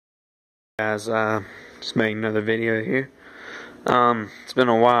Guys, just making another video here. It's been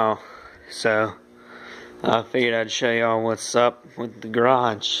a while, so I figured I'd show y'all what's up with the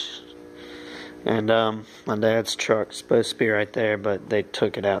garage. And my dad's truck's supposed to be right there, but they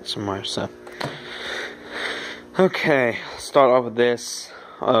took it out somewhere, so. Okay, start off with this.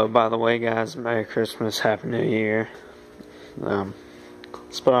 Oh, by the way, guys, Merry Christmas, Happy New Year. Let's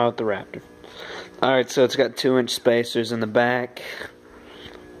start out with the Raptor. Alright, so it's got 2-inch spacers in the back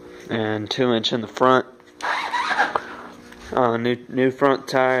and 2-inch in the front. New front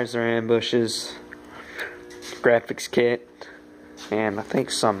tires are ambushes, graphics kit, and I think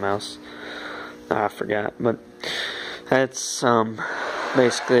something else. I forgot, but that's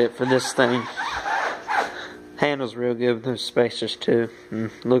basically it for this thing. Handles real good with those spacers too.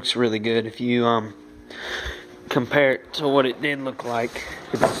 Looks really good. If you compare it to what it did look like,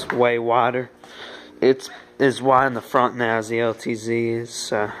 it's way wider. It's as wide in the front now as the LTZ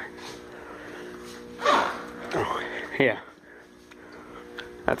is. Yeah,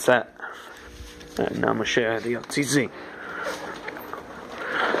 that's that. And now I'm gonna show you the LTZ.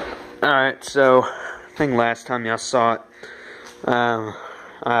 Alright, so I think last time y'all saw it,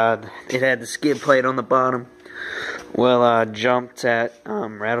 it had the skid plate on the bottom. Well, I jumped at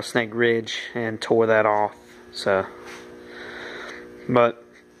Rattlesnake Ridge and tore that off. So, but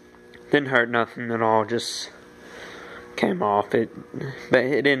didn't hurt nothing at all. Just came off. But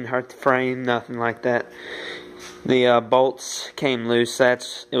it didn't hurt the frame, nothing like that. The bolts came loose.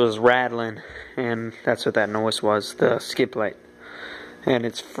 It was rattling, and that's what that noise was. The skid plate. And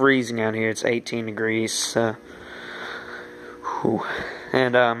it's freezing out here. It's 18 degrees.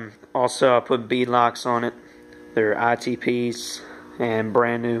 And also I put bead locks on it. They're ITPs and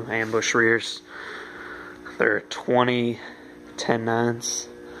brand new ambush rears. They're 20 10-9s.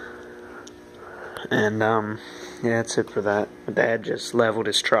 And yeah, that's it for that. My dad just leveled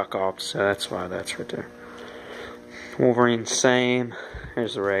his truck off, so that's why that's right there. Wolverine, same.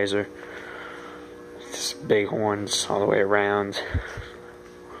 Here's the Razor. Just big horns all the way around.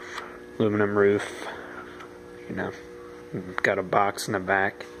 Aluminum roof. You know, got a box in the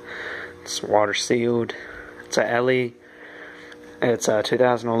back. It's water sealed. It's a LE. It's a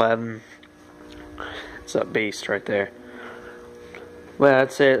 2011. It's a beast right there. Well,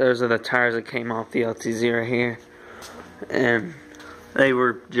 that's it. Those are the tires that came off the LTZ right here. And they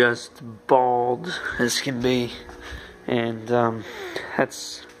were just bald as can be. And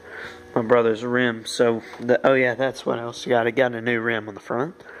that's my brother's rim. So, oh yeah, that's what else you got. I got a new rim on the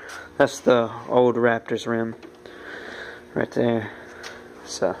front. That's the old Raptor's rim. Right there.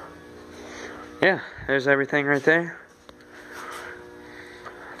 So, yeah, there's everything right there.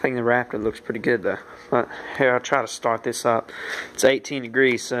 I think the Raptor looks pretty good though. But here, I'll try to start this up. It's 18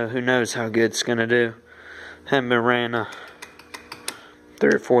 degrees, so who knows how good it's gonna do. Haven't been ran 3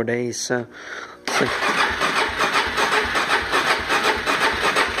 or 4 days, so let's see.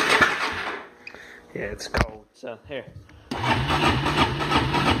 Yeah, it's cold, so here.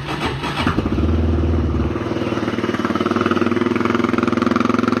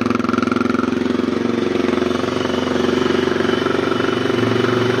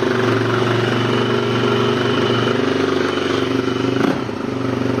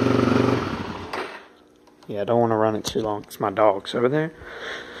 Yeah, I don't want to run it too long because my dog's over there.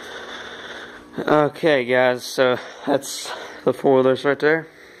 Okay, guys, so that's the 4 of those right there.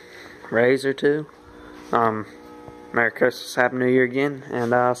 Razor 2. Merry Christmas, Happy New Year again,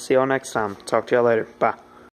 and I'll see y'all next time. Talk to y'all later. Bye.